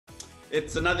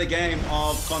It's another game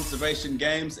of conservation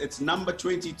games. It's number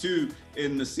 22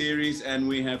 in the series, and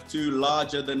we have two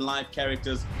larger-than-life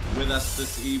characters with us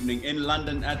this evening. In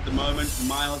London at the moment,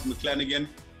 Miles Maclagan,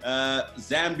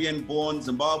 Zambian-born,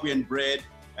 Zimbabwean-bred,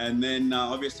 and then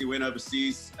obviously went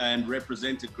overseas and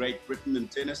represented Great Britain in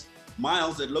tennis.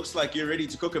 Miles, it looks like you're ready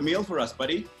to cook a meal for us,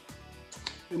 buddy.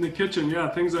 In the kitchen, yeah.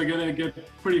 Things are going to get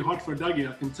pretty hot for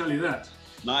Dougie, I can tell you that.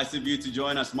 Nice of you to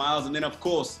join us, Miles. And then, of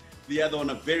course, the other one,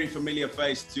 a very familiar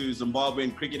face to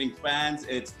Zimbabwean cricketing fans.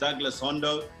 It's Douglas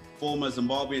Hondo, former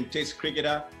Zimbabwean test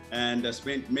cricketer, and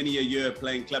spent many a year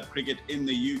playing club cricket in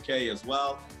the UK as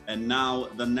well. And now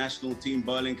the national team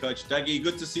bowling coach. Dougie,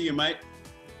 good to see you, mate.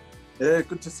 Yeah,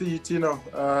 good to see you, Tino.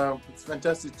 It's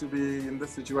fantastic to be in this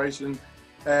situation.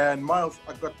 And Miles,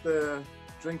 I got the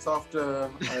drinks after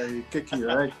I kick you,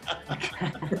 right?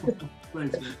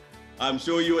 Thanks, man. I'm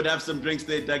sure you would have some drinks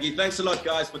there, Dougie. Thanks a lot,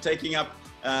 guys, for taking up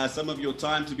some of your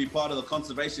time to be part of the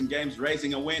conservation games,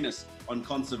 raising awareness on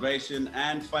conservation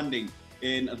and funding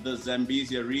in the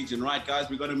Zambezia region. Right, guys,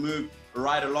 we're going to move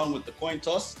right along with the coin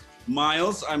toss.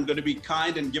 Miles, I'm going to be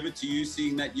kind and give it to you,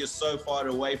 seeing that you're so far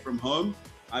away from home.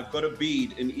 I've got a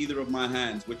bead in either of my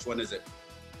hands. Which one is it?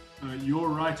 Your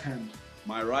right hand.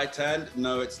 My right hand?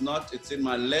 No, it's not. It's in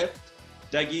my left.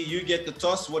 Dougie, you get the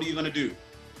toss. What are you going to do?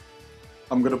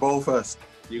 I'm going to bowl first.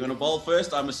 You're going to bowl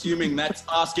first? I'm assuming that's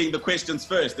asking the questions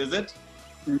first, is it?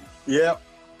 Yeah.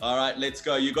 All right, let's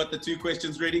go. You got the two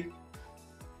questions ready?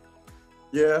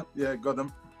 Yeah, got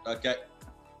them. Okay.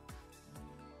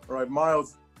 All right,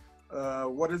 Miles,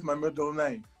 what is my middle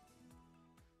name?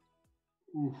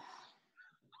 Ooh.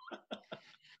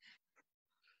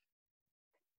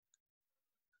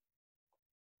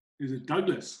 Is it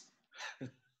Douglas?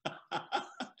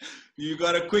 You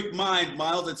got a quick mind,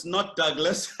 Miles. It's not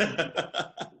Douglas.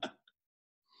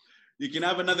 You can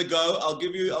have another go. I'll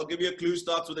give you a clue.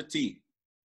 Starts with a T.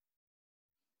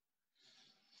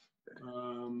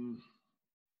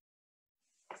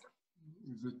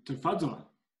 Is it Tafadzwa?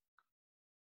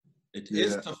 It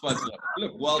is Tafadzwa.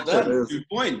 Look, well done. 2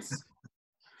 points.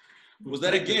 Was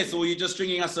that a guess, or were you just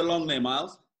stringing us along there,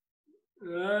 Miles? It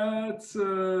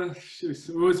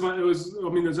was. I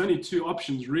mean, there's only two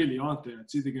options, really, aren't there?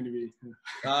 It's either going to be.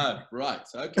 Right.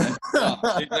 Okay. Well,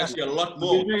 there's actually a lot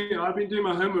more. I've been doing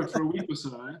my homework for a week or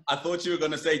so. Eh? I thought you were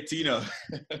going to say Tino.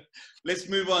 Let's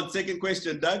move on. Second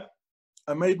question, Doug.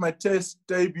 I made my test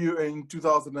debut in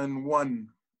 2001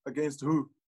 against who?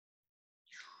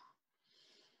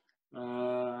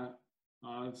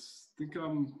 I think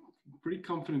I'm pretty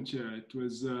confident here. It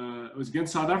was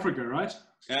against South Africa, right?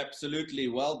 Absolutely,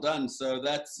 well done. So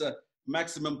that's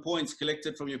maximum points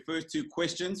collected from your first two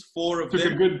questions. 4 of took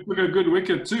them. Took a good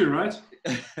wicket too, right?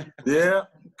 Yeah,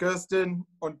 Kirsten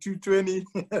on 220,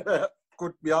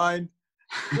 caught behind.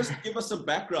 Just give us some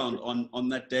background on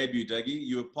that debut, Dougie.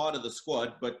 You were part of the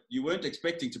squad, but you weren't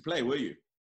expecting to play, were you?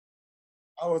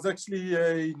 I was actually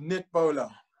a net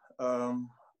bowler,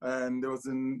 and there was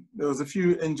a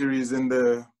few injuries in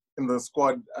the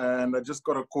squad, and I just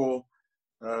got a call.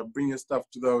 Bring your stuff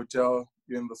to the hotel.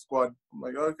 You're in the squad. I'm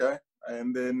like, okay.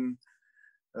 And then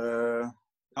how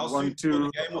soon before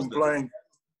the game was I'm playing.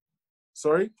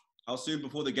 Sorry? How soon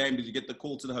before the game did you get the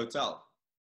call to the hotel?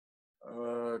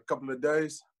 A couple of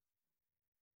days.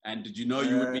 And did you know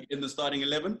you would be in the starting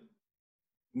 11?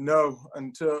 No,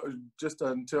 until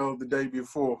the day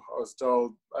before. I was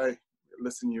told, hey,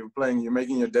 listen, you're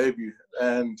making your debut.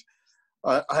 And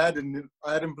I hadn't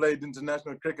played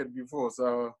international cricket before,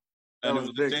 so and it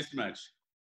was a test match.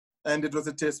 And it was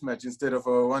a test match instead of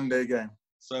a one-day game.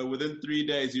 So within 3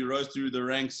 days, you rose through the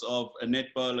ranks of a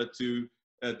net bowler to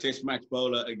a test match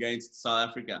bowler against South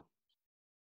Africa.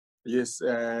 Yes,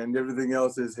 and everything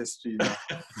else is history now.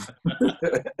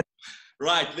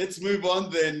 Right, let's move on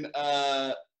then.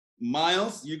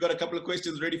 Miles, you got a couple of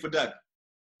questions ready for Doug.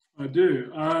 I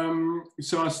do.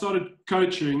 So I started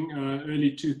coaching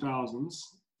early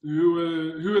 2000s. Who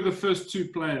were the first two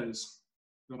players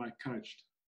that I coached?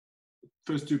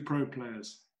 First two pro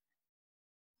players.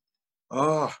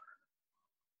 Oh,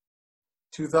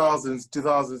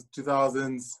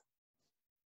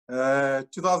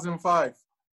 2005.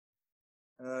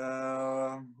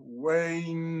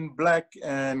 Wayne Black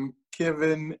and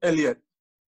Kevin Elliott.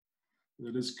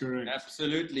 That is correct.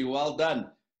 Absolutely, well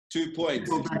done. 2 points.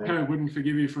 People back home wouldn't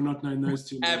forgive you for not knowing those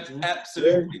two names.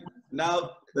 Absolutely.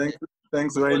 Now, thanks,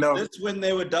 Wayne. Was this when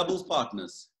they were doubles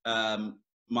partners,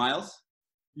 Miles?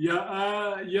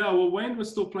 Yeah. Well, Wayne was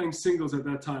still playing singles at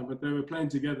that time, but they were playing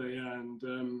together. Yeah, and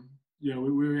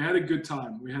we had a good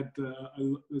time. We had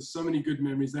there's so many good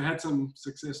memories. They had some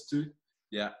success too.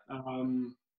 Yeah.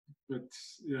 but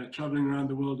yeah, traveling around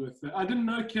the world with. I didn't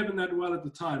know Kevin that well at the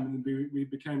time, and we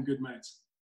became good mates.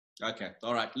 Okay,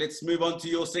 all right. Let's move on to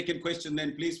your second question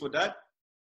then, please, for Doug.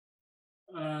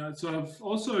 So I've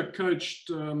also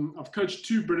coached. I've coached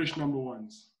 2 British number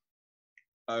ones.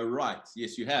 Oh, right.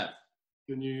 Yes, you have.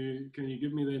 Can you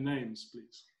give me their names,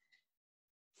 please?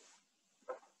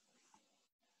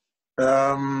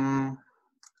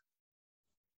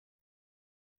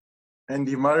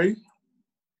 Andy Murray.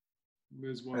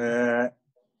 There's one.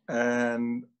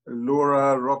 And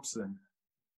Laura Robson.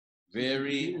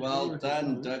 Very well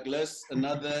done, Douglas.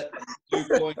 Another 2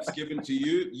 points given to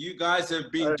you. You guys have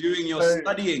been doing your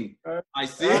studying. I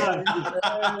see.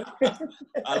 I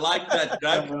like that,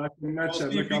 Doug. We'll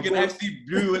see if you can actually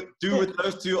do with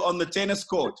those 2 on the tennis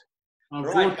court.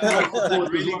 Right,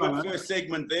 really good first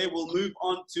segment there. We'll move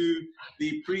on to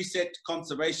the preset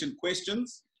conservation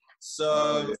questions.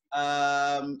 So,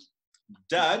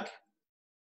 Doug,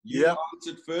 you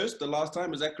answered first the last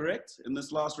time. Is that correct? In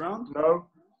this last round? No.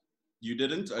 You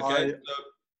didn't? Okay.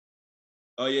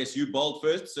 Oh, yes, you bowled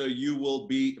first, so you will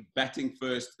be batting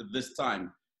first this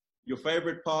time. Your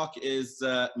favorite park is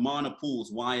Mana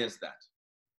Pools. Why is that?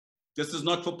 This is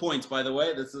not for points, by the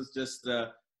way. This is just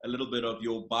a little bit of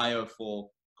your bio for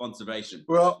conservation.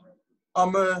 Well,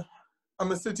 I'm a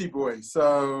city boy,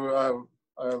 so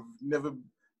I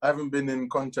haven't been in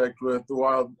contact with the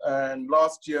wild. And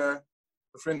last year,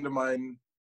 a friend of mine,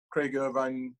 Craig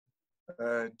Irvine,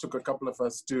 took a couple of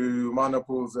us to Mana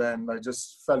Pools, and I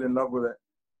just fell in love with it.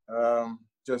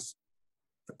 Just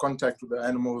the contact with the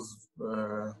animals,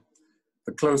 the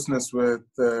closeness with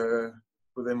the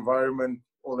environment,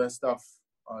 all that stuff.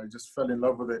 I just fell in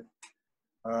love with it.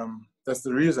 That's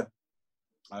the reason.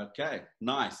 Okay,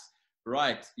 nice.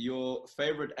 Right, your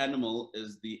favorite animal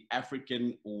is the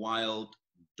African wild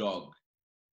dog.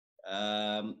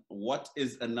 What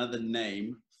is another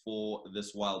name for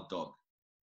this wild dog?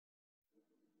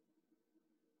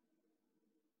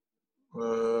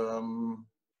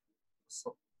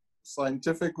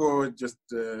 Scientific or just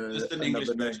an English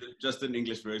version? Just an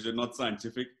English version, not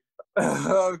scientific.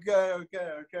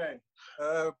 Okay.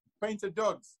 Painted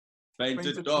dogs.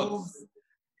 Painted dogs.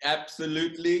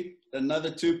 Absolutely.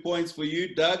 Another 2 points for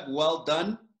you, Doug. Well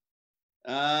done.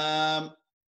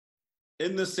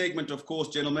 In this segment, of course,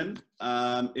 gentlemen,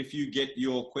 if you get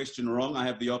your question wrong, I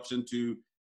have the option to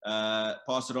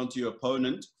pass it on to your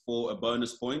opponent for a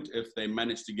bonus point if they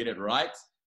manage to get it right.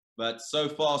 But so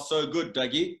far, so good,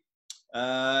 Dougie.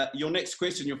 Your next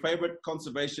question, your favorite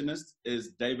conservationist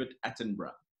is David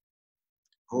Attenborough.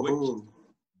 Which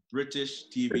British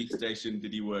TV station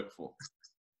did he work for?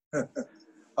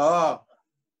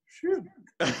 Shoot.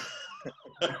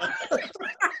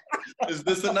 Is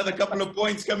this another couple of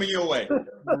points coming your way?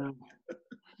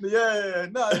 Yeah.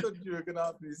 No, I thought you were going to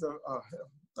ask me. So,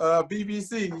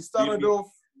 BBC. He started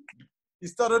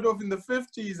off in the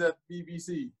 50s at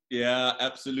BBC. Yeah,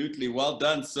 absolutely. Well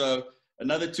done. So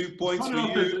another 2 points for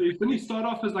you. Didn't he start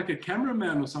off as like a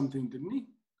cameraman or something, didn't he?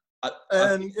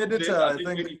 An editor, I think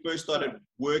when he first started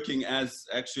working as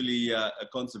actually a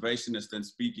conservationist and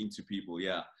speaking to people,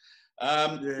 yeah.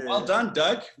 Well done,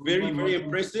 Doug. Very, very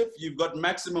impressive. You've got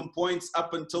maximum points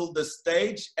up until this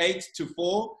stage,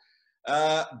 8-4.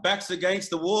 Backs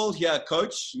against the wall here,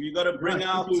 Coach. You got to bring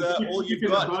out all you've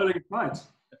got.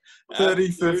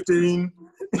 30-15.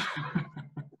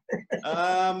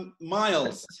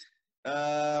 Miles,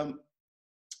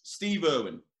 Steve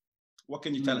Irwin, what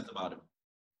can you tell us about him?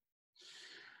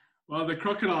 Well, the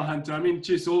crocodile hunter. I mean,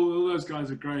 geez, all those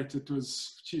guys are great. It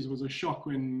was a shock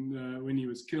when he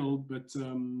was killed. But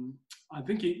I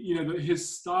think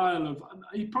his style of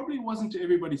he probably wasn't to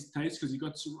everybody's taste because he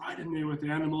got right in there with the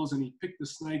animals and he picked the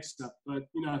snakes up. But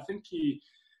I think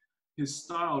his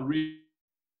style really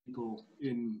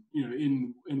in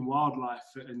wildlife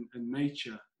and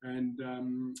nature. And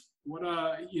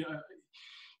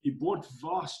he bought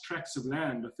vast tracts of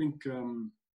land. I think.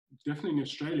 Definitely in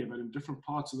Australia, but in different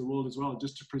parts of the world as well,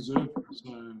 just to preserve them.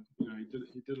 So,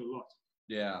 he did a lot.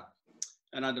 Yeah.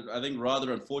 And I think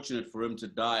rather unfortunate for him to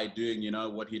die doing,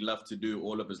 what he loved to do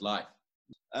all of his life.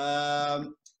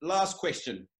 Last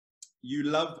question. You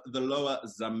love the lower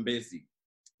Zambezi.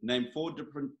 Name 4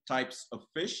 different types of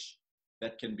fish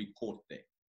that can be caught there.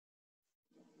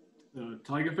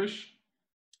 Tigerfish.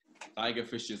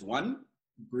 Tigerfish is 1.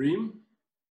 Bream.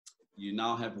 You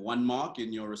now have 1 mark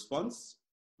in your response.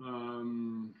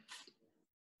 Do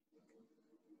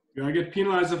I get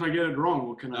penalized if I get it wrong?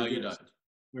 What can I get? No, you don't.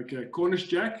 Okay, Cornish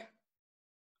Jack?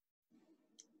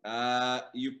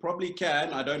 You probably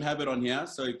can. I don't have it on here,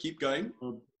 so keep going.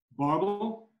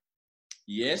 Barbel?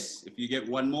 Yes. If you get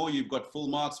 1 more, you've got full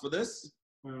marks for this.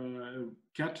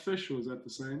 Catfish, or was that the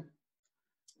same?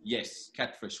 Yes,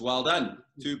 catfish. Well done.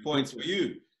 2 points for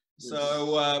you.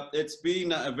 So it's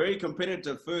been a very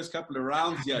competitive first couple of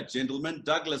rounds here, gentlemen.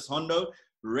 Douglas Hondo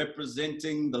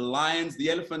representing the Lions,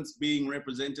 the Elephants being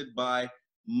represented by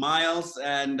Miles.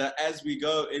 And as we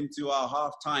go into our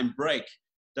halftime break,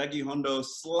 Dougie Hondo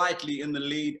slightly in the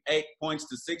lead, 8 points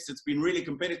to 6. It's been really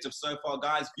competitive so far,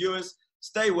 guys. Viewers,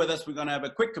 stay with us. We're going to have a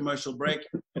quick commercial break,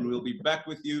 and we'll be back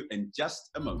with you in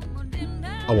just a moment.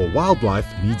 Our wildlife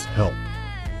needs help.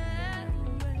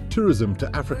 Tourism to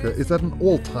Africa is at an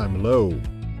all-time low.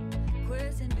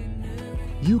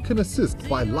 You can assist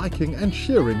by liking and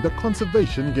sharing the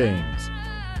conservation games.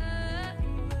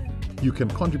 You can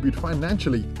contribute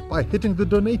financially by hitting the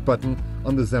donate button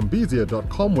on the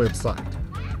Zambezia.com website.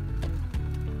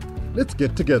 Let's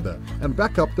get together and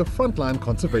back up the frontline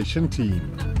conservation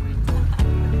team.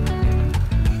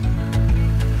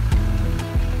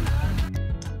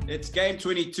 It's game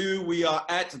 22. We are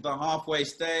at the halfway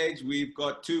stage. We've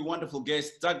got two wonderful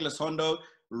guests, Douglas Hondo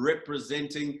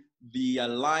representing the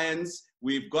Lions.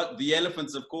 We've got the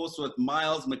Elephants, of course, with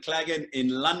Miles Maclagan in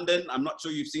London. I'm not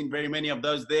sure you've seen very many of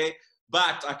those there,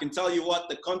 but I can tell you what,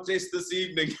 the contest this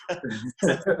evening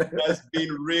has been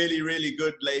really, really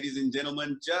good, ladies and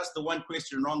gentlemen. Just the one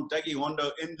question wrong. Dougie Hondo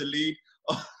in the lead.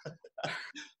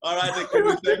 All right, then, can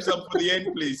we save some for the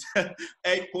end, please?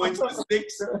 8 points to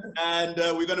 6. And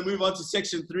we're going to move on to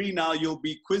section 3 now. You'll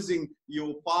be quizzing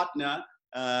your partner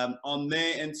on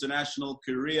their international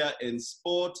career in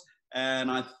sport.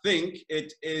 And I think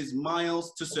it is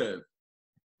Miles to serve.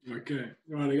 Okay,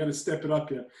 all right, I got to step it up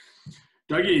here.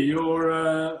 Dougie, your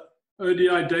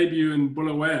ODI debut in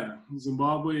Bulawayo,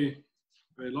 Zimbabwe,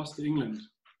 they lost to England.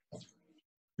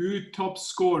 Who top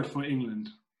scored for England?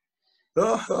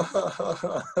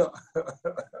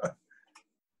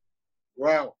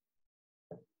 Wow.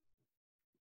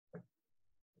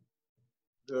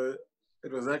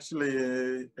 It was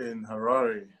actually in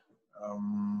Harare.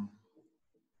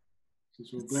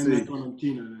 Since we'll blame that one on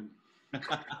Tino then.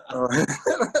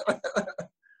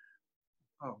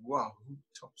 Oh, wow. Who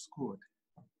top scored?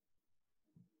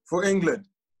 For England.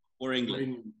 For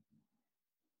England.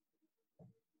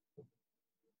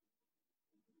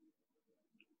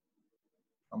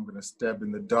 I'm going to stab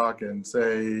in the dark and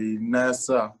say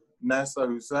Nasser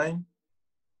Hussain.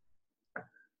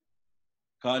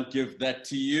 Can't give that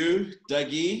to you,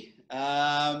 Dougie.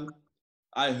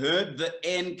 I heard the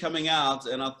N coming out,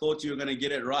 and I thought you were going to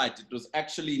get it right. It was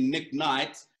actually Nick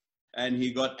Knight, and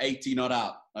he got 80 not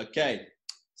out. Okay,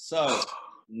 so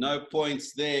no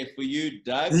points there for you,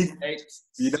 Doug.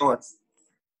 You know what?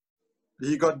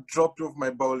 He got dropped off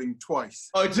my bowling twice.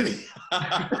 Oh, did he?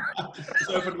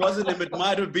 So if it wasn't him, it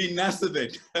might have been Nasser then.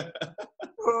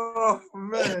 Oh,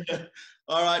 man.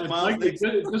 All right, Miles.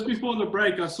 Just before the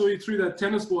break, I saw you threw that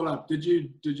tennis ball up. Did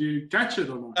you catch it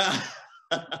or not?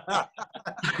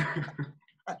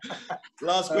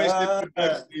 Last question,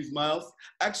 please, Miles.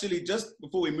 Actually, just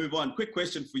before we move on, quick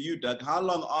question for you, Doug. How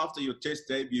long after your test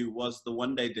debut was the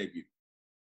one-day debut?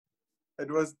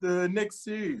 It was the next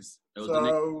series.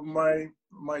 So my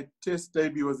test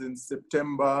debut was in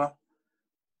September.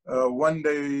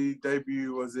 One-day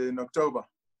debut was in October.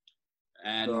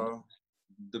 And so,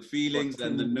 the feelings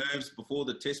and the nerves before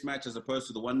the test match as opposed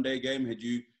to the one-day game, had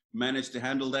you managed to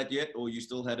handle that yet, or you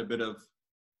still had a bit of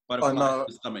butterflies in the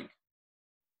stomach?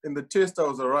 In the test, I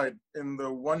was all right. In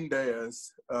the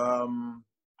one-dayers,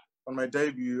 on my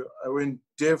debut, I went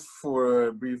deaf for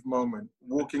a brief moment,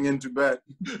 walking into bed.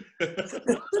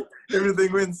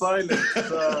 Everything went silent.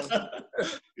 So.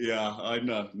 Yeah, I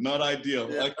know. Not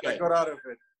ideal. Yeah, okay. I got out of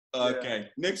it. Okay.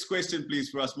 Yeah. Next question, please,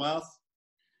 for us, Miles.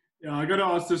 Yeah, I got to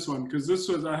ask this one because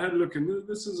I had a look and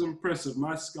this is impressive.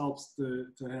 Nice scalps to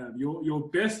have. Your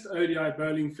best ODI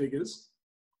bowling figures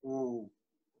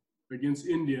against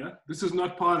India. This is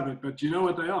not part of it, but do you know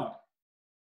what they are?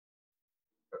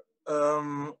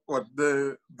 What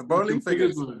the bowling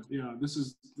figures? Yeah, this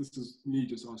is me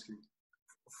just asking.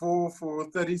 4 for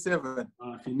 37.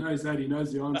 If he knows that, he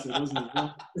knows the answer, doesn't he?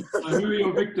 Well, who are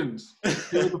your victims?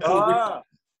 Victims?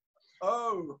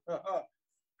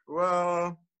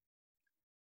 Well,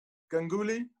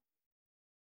 Ganguly,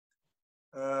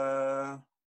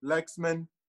 Laxman,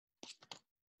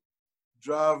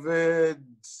 Dravid,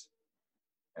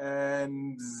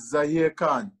 and Zahir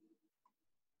Khan.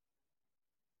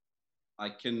 I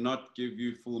cannot give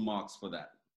you full marks for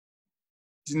that.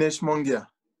 Dinesh Mongia.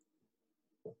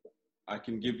 I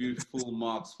can give you full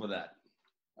marks for that.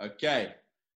 Okay.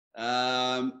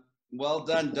 Well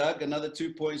done, Doug. Another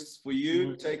 2 points for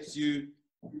you. Takes you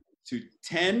to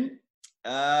 10.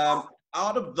 Out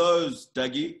of those,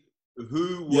 Dougie,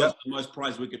 Who was the most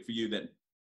prized wicket for you then?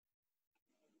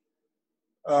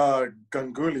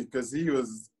 Ganguly, because he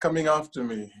was coming after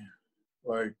me,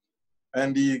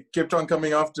 and he kept on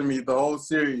coming after me the whole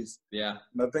series. Yeah.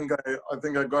 And I think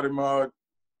I got him out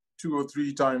 2 or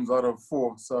 3 times out of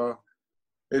 4. So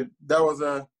that was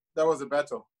a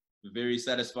battle. Very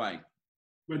satisfying.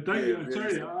 But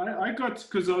sorry, I got,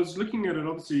 because I was looking at it,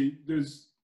 obviously,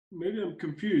 maybe I'm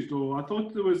confused, or I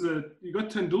thought you got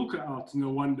Tendulkar out in the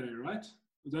one day, right?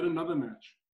 Was that another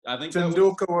match? I think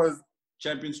Tendulkar was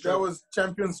Champions Trophy. That was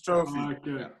Champions Trophy. Oh,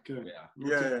 okay.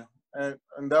 Yeah.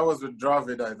 And that was with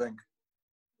Dravid, I think.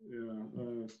 Yeah.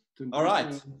 All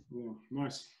right. Yeah,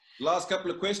 nice. Last couple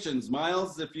of questions.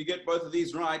 Miles, if you get both of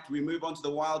these right, we move on to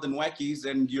the wild and wackies,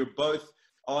 and you're both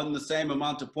on the same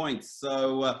amount of points.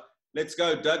 So let's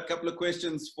go, Doug. Couple of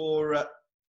questions for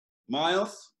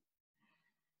Miles.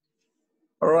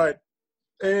 All right.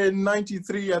 In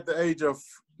 93, at the age of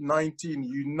 19,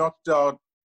 you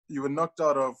were knocked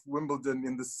out of Wimbledon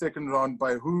in the second round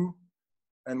by who?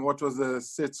 And what was the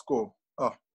set score?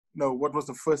 What was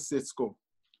the first set score?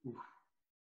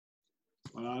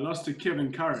 Well, I lost to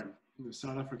Kevin Curran, the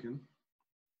South African.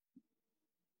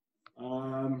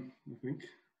 I think.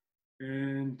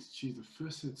 And the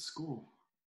first set score.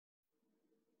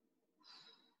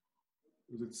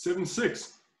 Was it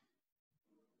 7-6?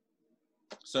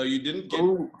 So you didn't get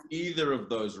either of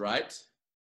those right.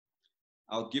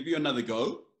 I'll give you another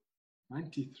go.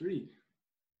 93.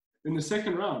 In the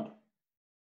second round.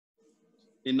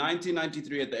 In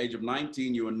 1993, at the age of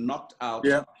 19, you were knocked out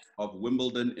of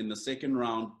Wimbledon in the second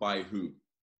round by who?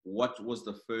 What was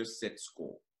the first set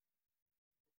score?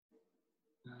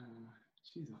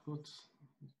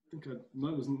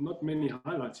 there's not many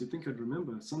highlights. You'd think I'd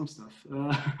remember some stuff.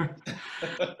 Well,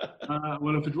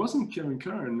 if it wasn't Kevin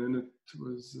Curran, then it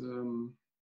was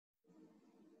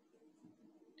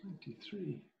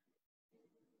 93.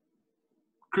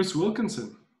 Chris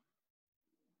Wilkinson.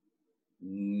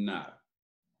 No.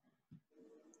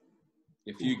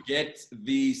 If you get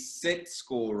the set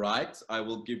score right, I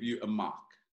will give you a mark.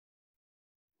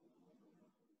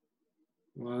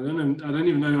 Well, I don't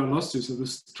even know who I lost to, so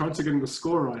just trying to get the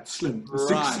score right. Slim.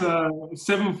 Right.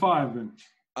 7-5 then.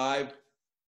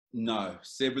 No,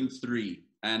 7-3.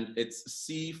 And it's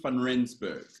C. van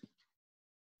Rensburg.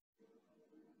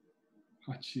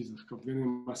 Oh, Jesus.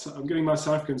 I'm getting my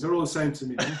South Africans. They're all the same to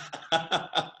me.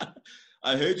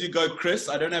 I heard you go Chris.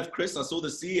 I don't have Chris. I saw the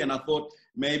C and I thought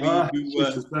maybe you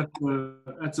were...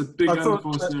 That's a big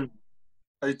unforced error.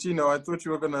 Hey, Tino, I thought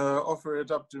you were going to offer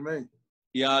it up to me.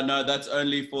 Yeah, no, that's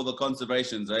only for the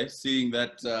conservations, eh? Seeing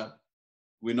that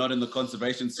we're not in the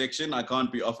conservation section, I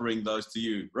can't be offering those to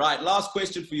you. Right, last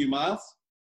question for you, Miles.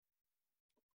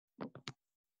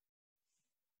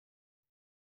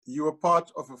 You were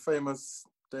part of a famous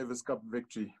Davis Cup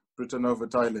victory, Britain over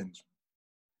Thailand.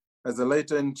 As a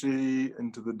late entry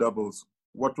into the doubles,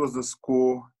 what was the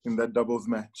score in that doubles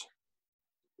match?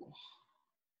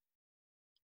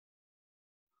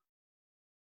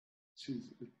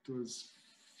 It was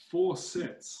 4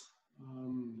 sets.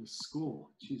 The score,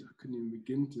 I couldn't even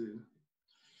begin to.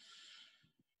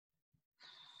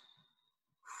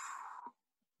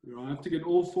 I have to get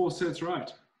all 4 sets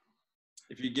right.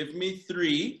 If you give me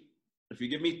 3, if you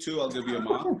give me 2, I'll give you a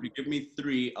mark. If you give me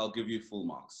 3, I'll give you full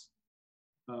marks.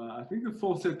 I think the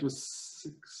 4th set was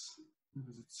 6.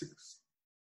 Was it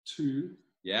 6-2?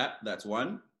 Yeah, that's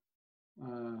 1.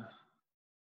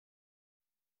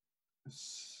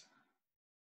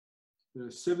 The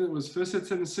 7 was first set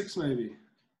 7-6 maybe.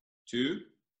 2.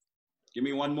 Give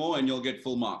me 1 more and you'll get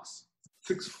full marks.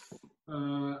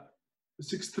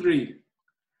 6-3.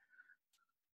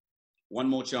 1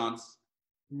 more chance.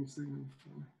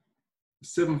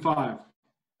 7-5.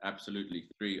 Absolutely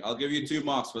 3. I'll give you 2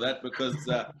 marks for that because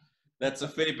that's a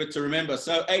fair bit to remember.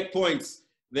 So 8 points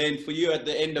then for you at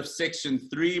the end of section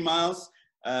 3, Miles.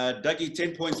 Dougie,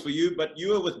 10 points for you, but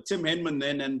you were with Tim Henman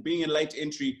then, and being a late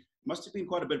entry must have been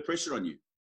quite a bit of pressure on you.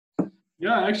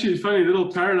 Yeah, actually, it's funny, a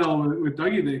little parallel with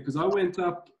Dougie there, because I went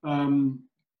up, I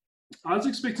was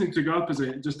expecting to go up as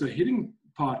just a hitting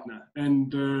partner,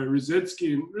 and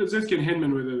Rosetsky and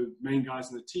Henman were the main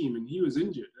guys in the team, and he was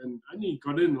injured, and I only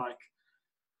got in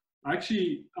I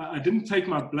didn't take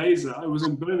my blazer. I was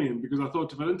in Birmingham because I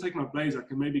thought if I didn't take my blazer, I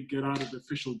can maybe get out of the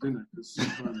official dinner, because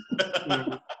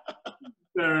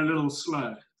they're a little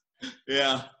slow.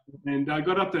 Yeah. And I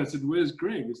got up there and said, "Where's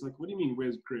Greg?" It's like, "What do you mean,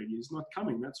 where's Greg? He's not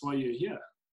coming. That's why you're here."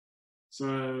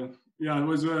 So yeah, it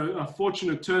was a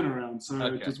fortunate turnaround. So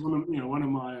It was one of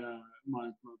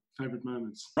my favorite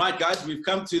moments. Right, guys, we've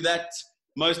come to that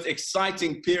most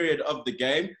exciting period of the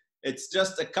game. It's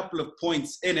just a couple of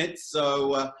points in it.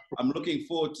 So I'm looking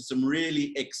forward to some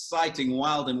really exciting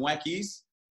wild and wackies.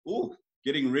 Ooh,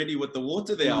 getting ready with the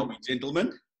water there, are we,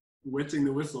 gentlemen? Wetting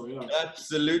the whistle, yeah.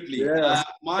 Absolutely. Yeah.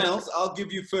 Miles, I'll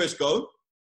give you first go.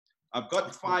 I've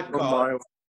got 5 Oh, cards.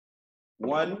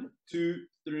 Miles. 1, 2,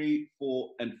 3, 4,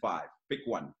 and 5. Pick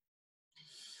one.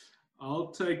 I'll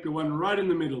take the one right in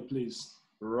the middle, please.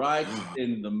 Right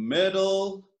in the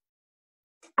middle.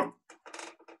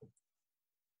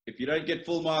 If you don't get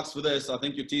full marks for this, I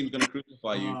think your team's going to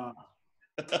crucify you.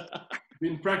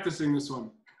 Been practicing this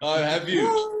one. Oh, have you?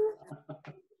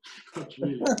 Not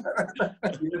really.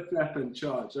 Left flap and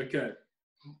charge. Okay.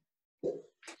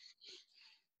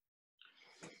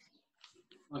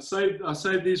 I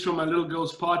saved these from my little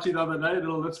girl's party the other day.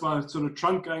 That's my sort of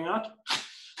trunk going out.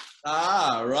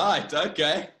 Ah, right.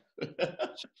 Okay.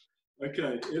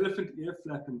 Okay. Elephant, ear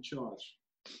flap, and charge.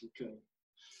 Okay.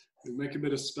 We'll make a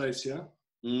bit of space here.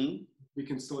 Mm. You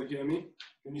can still hear me.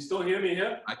 Can you still hear me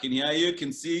here? I can hear you,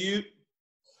 can see you.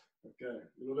 Okay.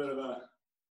 A little bit of that.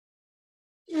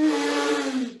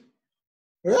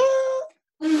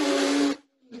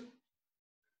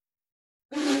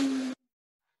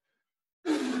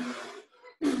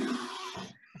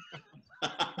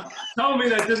 Tell me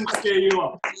that didn't scare you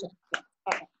off.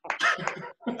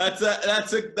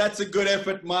 That's a good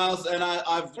effort, Miles, and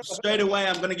I've straight away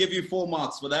I'm going to give you 4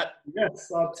 marks for that.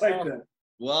 Yes, I'll take that.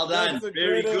 Well done.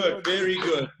 Very good. Very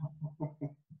good.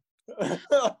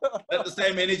 That's the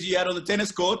same energy you had on the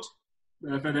tennis court.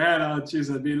 If it had,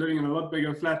 geez, I'd be living in a lot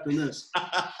bigger flat than this.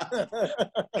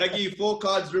 Dougie, 4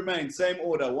 cards remain. Same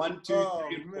order. 1, 2,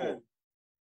 3, and 4.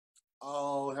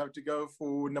 I'll have to go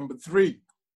for number 3.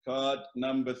 Card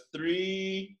number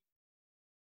 3.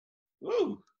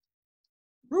 Woo.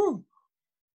 Woo.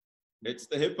 It's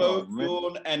the hippo, Oh,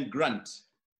 fawn, and grunt.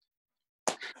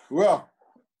 Well,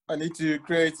 I need to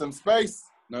create some space.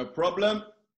 No problem.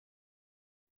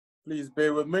 Please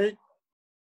bear with me.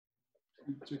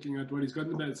 Checking out what he's got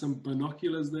in there. Some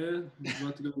binoculars there. He's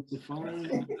about to go on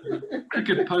safari.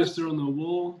 Cricket poster on the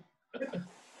wall.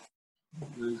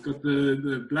 He's got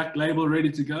the black label ready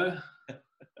to go.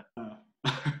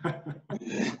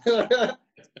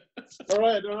 All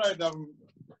right.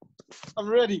 I'm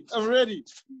ready.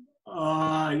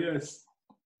 Ah, yes.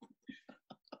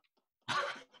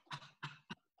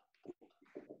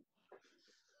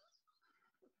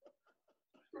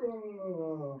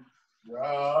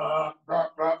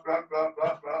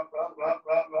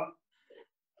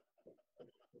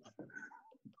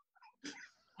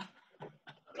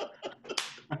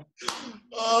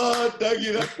 Oh,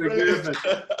 Dougie, that's brilliant.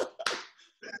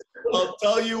 I'll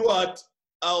tell you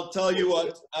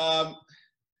what.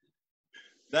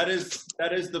 That is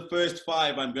the first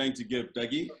 5 I'm going to give,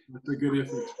 Dougie. That's a good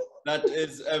effort. That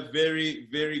is a very,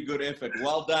 very good effort.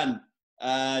 Well done,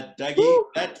 Dougie.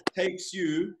 That takes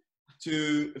you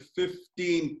to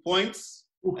 15 points.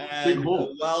 Ooh, and big ball.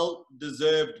 a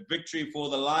well-deserved victory for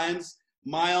the Lions.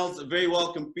 Miles, very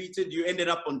well competed. You ended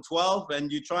up on 12,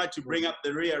 and you tried to bring up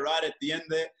the rear right at the end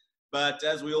there. But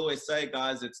as we always say,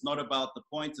 guys, it's not about the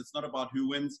points. It's not about who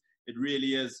wins. It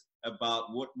really is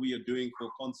about what we are doing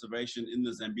for conservation in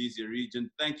the Zambezia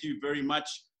region. Thank you very much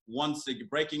once again,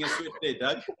 breaking a sweat there,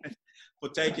 Doug, for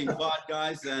taking part,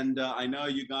 guys. And I know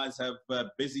you guys have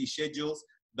busy schedules,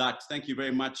 but thank you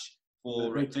very much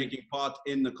for taking part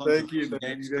in the conservation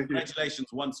games. Congratulations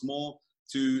once more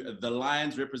to the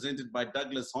Lions, represented by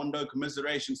Douglas Hondo.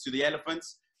 Commiserations to the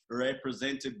Elephants,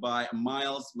 represented by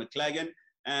Miles Maclagan.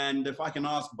 And if I can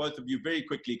ask both of you very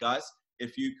quickly, guys,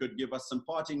 if you could give us some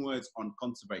parting words on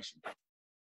conservation.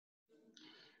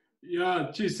 Yeah,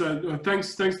 geez,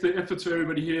 thanks to the efforts of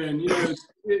everybody here. And, you know,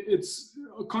 it's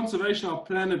conservation, our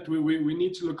planet, we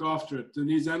need to look after it. And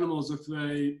these animals, if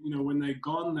they, you know, when they're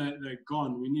gone, they're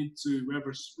gone. We have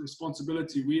a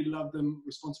responsibility. We love them,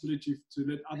 responsibility to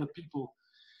let other people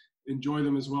enjoy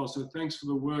them as well. So thanks for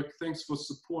the work. Thanks for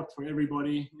support for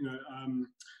everybody. You know,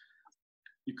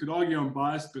 you could argue I'm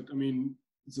biased, but I mean,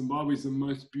 Zimbabwe is the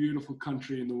most beautiful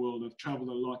country in the world. I've traveled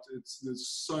a lot. There's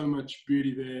so much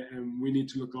beauty there, and we need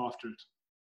to look after it.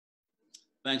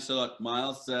 Thanks a lot,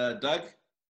 Miles. Doug?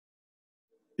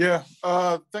 Yeah,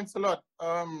 thanks a lot.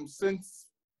 Since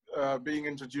being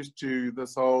introduced to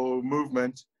this whole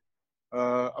movement,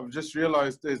 I've just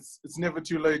realized it's never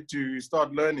too late to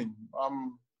start learning.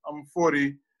 I'm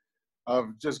 40.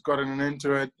 I've just gotten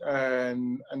into it,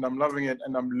 and I'm loving it,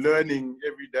 and I'm learning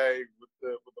every day with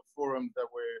the forum that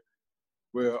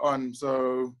we're on.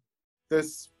 So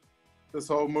this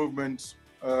whole movement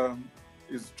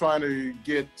is trying to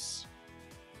get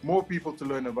more people to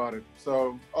learn about it.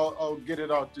 So I'll get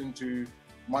it out into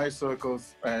my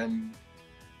circles, and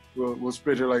we'll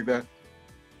spread it like that.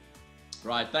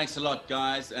 Right. Thanks a lot,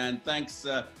 guys. And thanks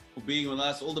for being with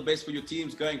us. All the best for your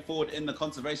teams going forward in the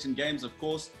conservation games, of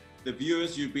course. The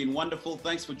viewers, you've been wonderful.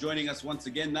 Thanks for joining us once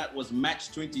again. That was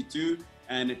match 22,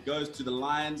 and it goes to the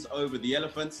Lions over the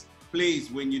Elephants.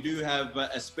 Please, when you do have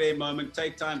a spare moment,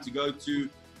 take time to go to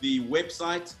the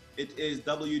website. It is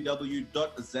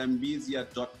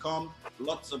www.zambezia.com.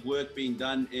 Lots of work being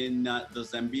done in the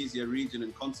Zambezia region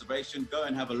and conservation. Go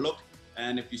and have a look.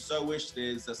 And if you so wish,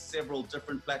 there's several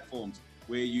different platforms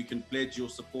where you can pledge your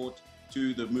support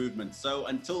to the movement. So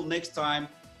until next time,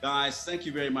 guys, thank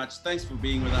you very much. Thanks for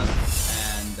being with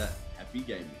us, and happy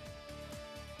gaming.